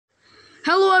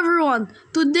Hello everyone,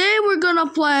 today we're gonna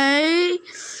play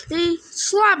a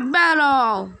slap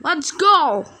battle. Let's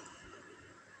go!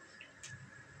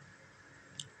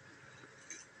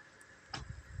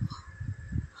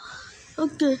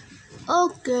 Okay,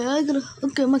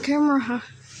 my camera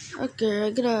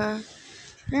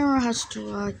camera has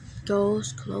to go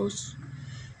close.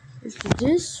 Is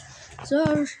this?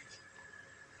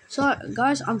 So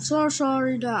guys, I'm so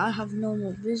sorry that I have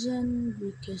normal vision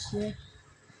because yeah.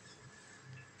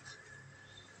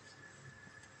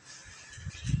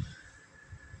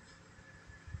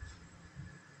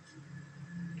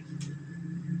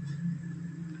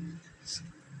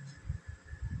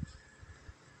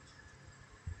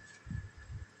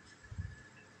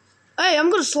 Hey,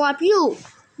 I'm gonna slap you.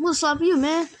 I'm gonna slap you,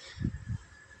 man.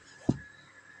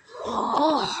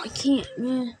 Oh, I can't,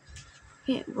 man.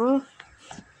 Can't, bro.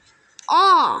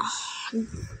 Oh,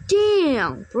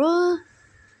 damn, bro.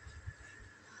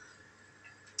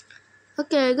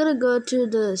 Okay, I gotta go to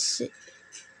the.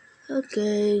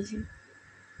 Okay.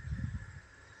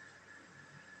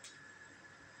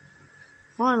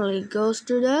 Finally goes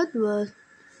to that, but.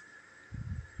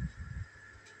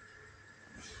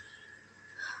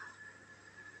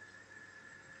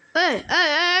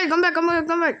 Hey, come back.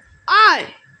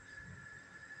 Aye!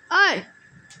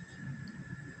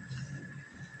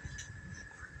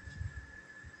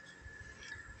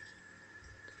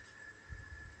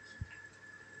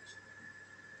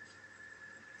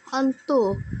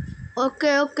 Hantu.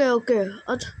 Okay.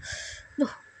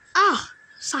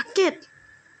 Sakit.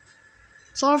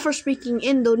 Sorry for speaking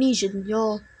Indonesian,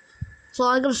 y'all. So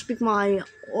I'm gonna speak my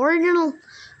original.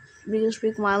 I'm gonna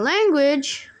speak my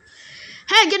language.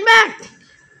 Hey, get back!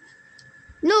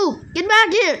 No, get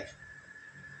back here!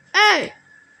 Hey!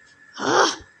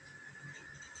 What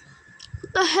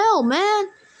the hell, man?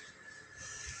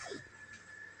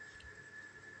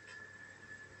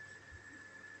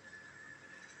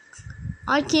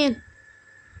 I can't.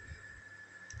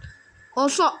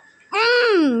 Also,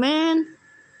 man.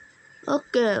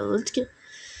 Okay, let's get.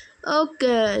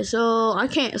 Okay, so I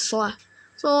can't slap.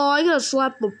 So I gotta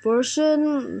slap a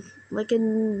person, like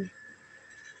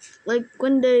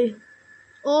when they.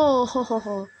 Oh,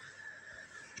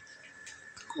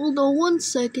 Hold on 1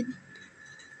 second.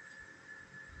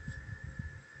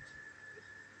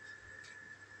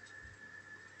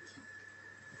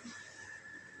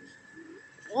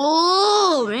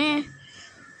 Oh man.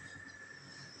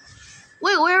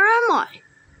 Wait, where am I?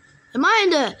 Am I in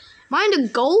the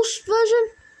ghost version?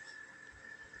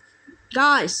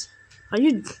 Guys,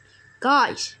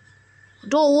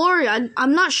 don't worry,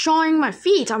 I'm not showing my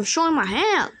feet, I'm showing my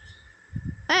hand.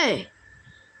 Hey,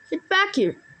 get back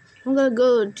here. I'm gonna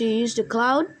go to use the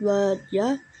cloud, but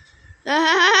yeah.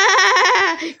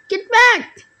 Get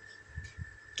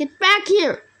back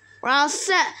here, or I'll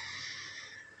set.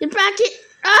 Get back here.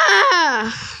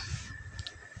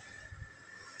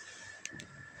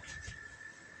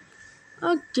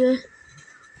 Okay.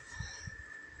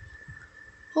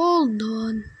 Hold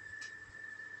on.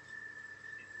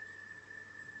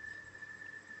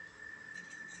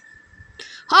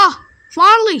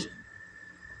 Finally.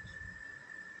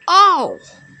 Oh,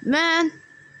 man.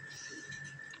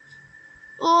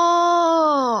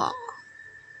 Oh.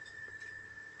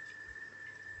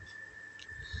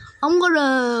 I'm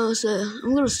gonna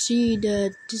see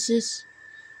that this is.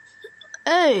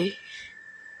 Hey.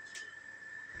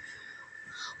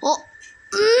 Oh.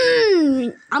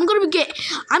 I'm gonna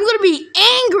be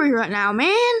angry right now,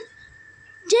 man.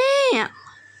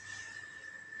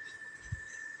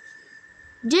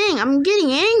 Dang, I'm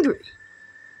getting angry.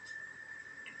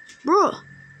 Bro.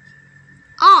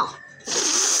 Oh.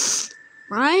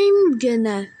 I'm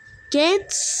gonna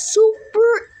get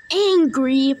super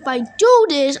angry if I do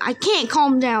this. I can't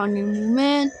calm down anymore,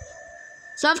 man.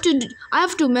 So I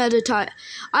have to meditate.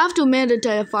 I have to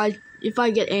meditate if I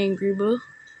get angry, bro.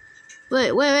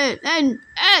 Wait. Hey,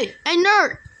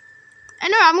 nerd.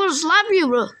 I'm gonna slap you,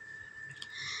 bro.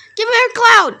 Give me your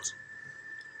clouds.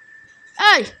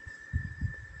 Hey.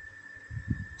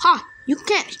 You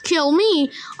can't kill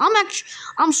me.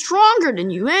 I'm stronger than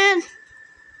you, man.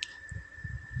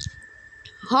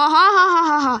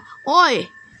 Ha. Oi.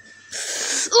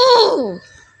 Ooh.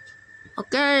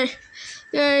 Okay.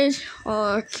 Guys,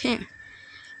 I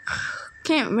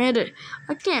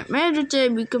can't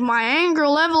meditate because my anger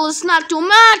level is not too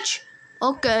much.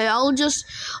 Okay, I'll just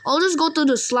go to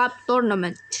the slap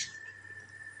tournament.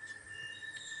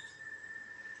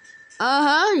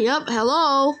 Yep,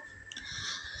 hello.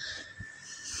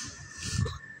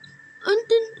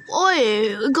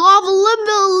 Global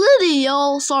ability,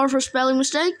 y'all. Sorry for spelling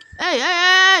mistake.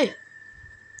 Hey.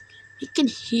 He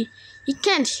he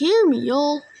can't hear me,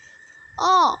 y'all.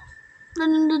 Oh.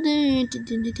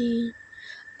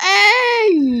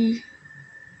 Hey.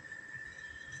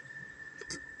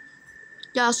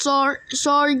 Yeah,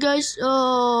 sorry guys.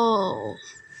 Oh,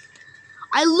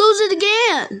 I lose it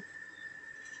again.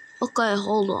 Okay,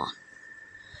 hold on.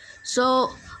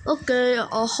 So, okay,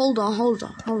 hold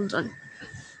on.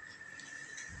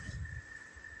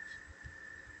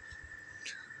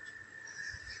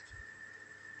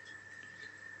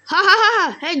 Ha ha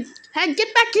ha! Hey,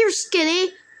 get back here,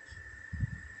 Skinny.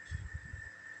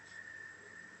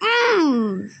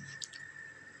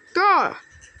 God,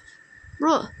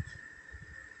 bro.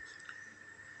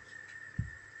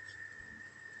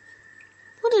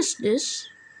 What is this,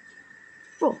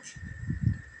 bro?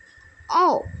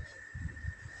 Oh,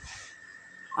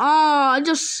 oh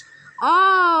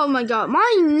my God,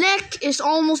 my neck is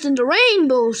almost in the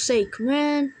rainbow's sake,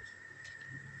 man.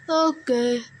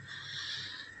 Okay.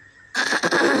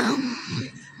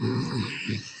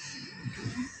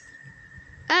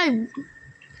 Hey,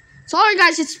 sorry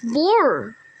guys, it's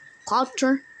blur. Cloud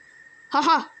turn.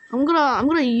 Haha, I'm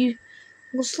gonna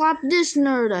slap this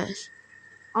nerd ass.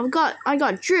 I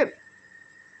got drip.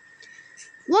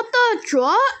 What the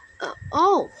draw?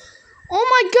 Oh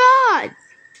my God!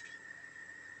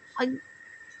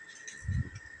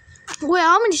 Wait,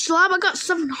 how many slap? I got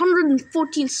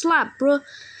 714 slap, bro.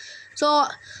 So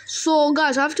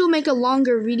guys, I have to make a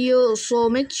longer video. So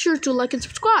make sure to like and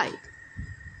subscribe.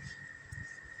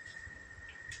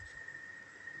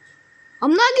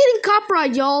 I'm not getting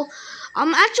copyright, y'all.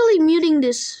 I'm actually muting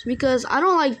this because I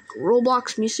don't like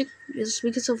Roblox music. It's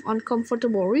because of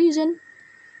uncomfortable reason.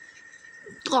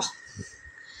 Oh,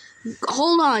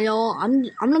 hold on, y'all. I'm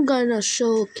not gonna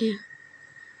show. Okay.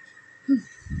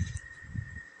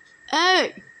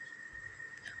 Hey,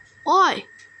 oi,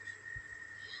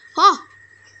 huh?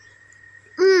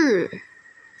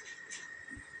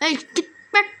 Hey, get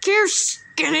back here,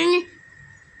 Skinny.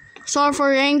 Sorry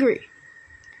for your angry.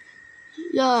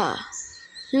 Yeah,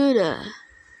 do that.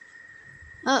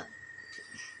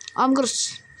 I'm gonna.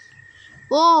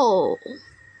 Whoa.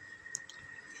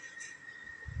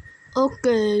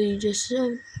 Okay, just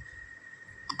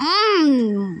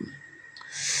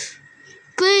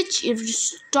glitch if you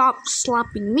stop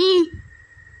slapping me.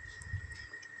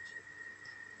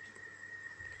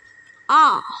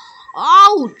 Ah,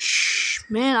 ouch,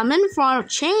 man! I'm in front of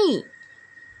chain.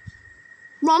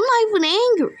 Bro, I'm not even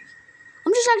angry.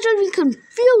 I'm just actually in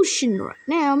confusion right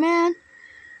now, man.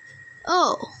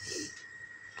 Oh.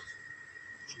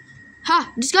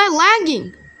 Ha, this guy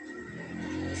lagging.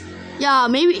 Yeah,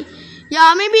 maybe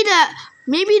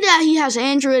that he has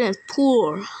Android and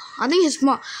poor. I think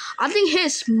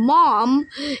his mom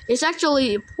is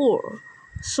actually poor.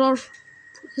 So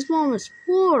his mom is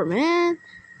poor, man.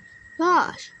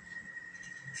 Gosh.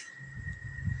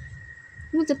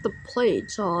 Let me get the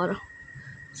plate, So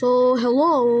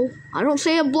hello. I don't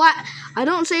say a bad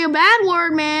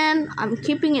word, man. I'm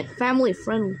keeping it family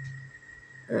friendly.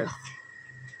 Ugh.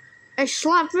 I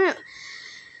slapped it.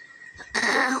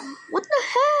 What the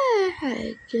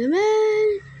heck,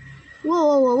 man?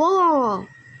 Whoa.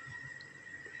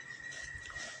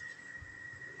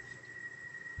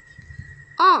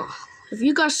 Oh, if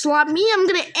you guys slap me, I'm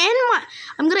gonna end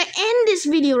this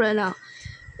video right now.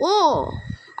 Oh,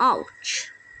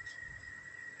 ouch.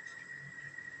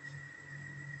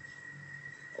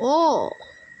 Oh,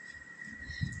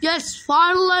 yes,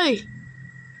 finally.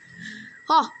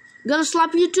 Oh, gonna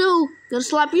slap you too. Gonna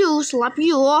slap you.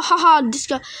 Oh, haha, this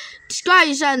guy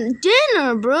is at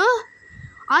dinner, bro.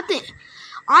 I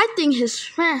think his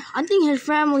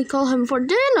family call him for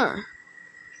dinner.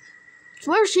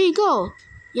 Where's he go?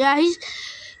 Yeah, he's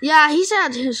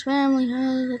at his family.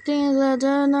 I think it's at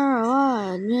dinner or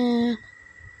what, man.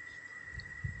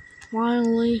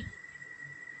 Finally.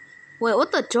 Wait,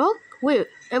 what the joke? Wait,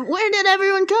 where did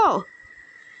everyone go?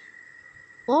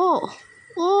 Oh.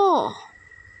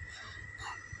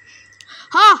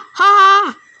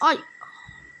 Ha!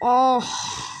 Oh.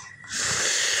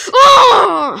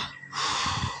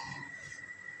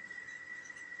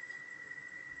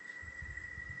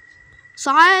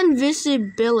 Sign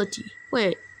visibility.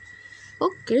 Wait.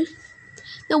 Okay.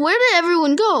 Then where did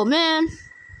everyone go, man?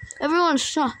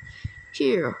 Everyone's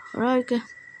here. Alright, okay.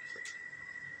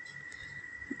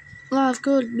 Life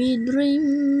could be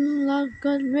dream.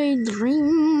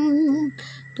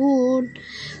 Dude.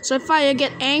 So if I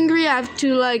get angry, I have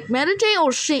to like meditate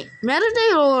or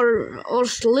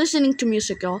listening to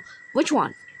music, y'all. Which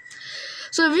one?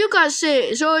 So if you guys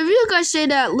say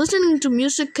that listening to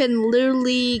music can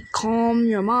literally calm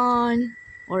your mind,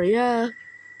 or yeah.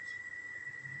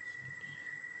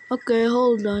 Okay,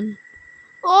 hold on.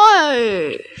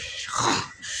 Oi!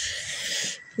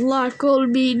 Life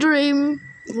could be dream.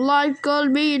 Life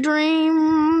could be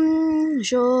dream.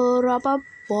 Shut up, up,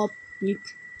 up.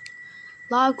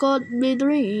 Life could be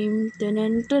dream.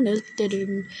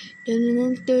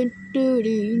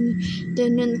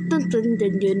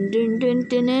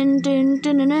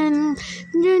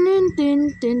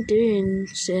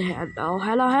 Say hello,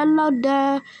 hello, hello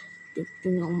there. Life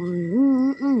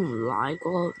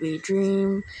could be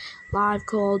dream. Life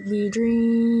could be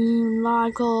dream.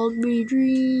 Life could be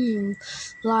dream.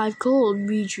 Life could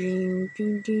be dream.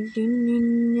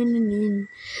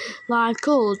 Life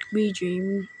could be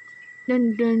dream.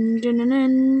 Dun dun dun dun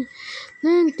dun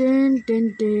dun dun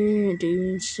dun dun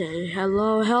dun. Say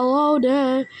hello, hello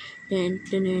there. Dun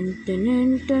dun dun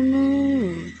dun dun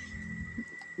dun.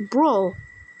 Bro,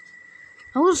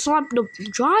 I want to slap the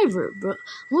driver, bro. I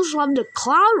want to slap the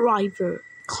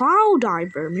cloud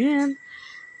diver, man.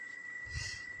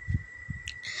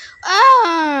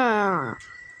 Ah.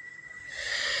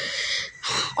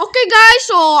 Okay, guys.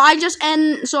 So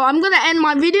I'm gonna end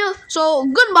my video. So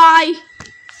goodbye.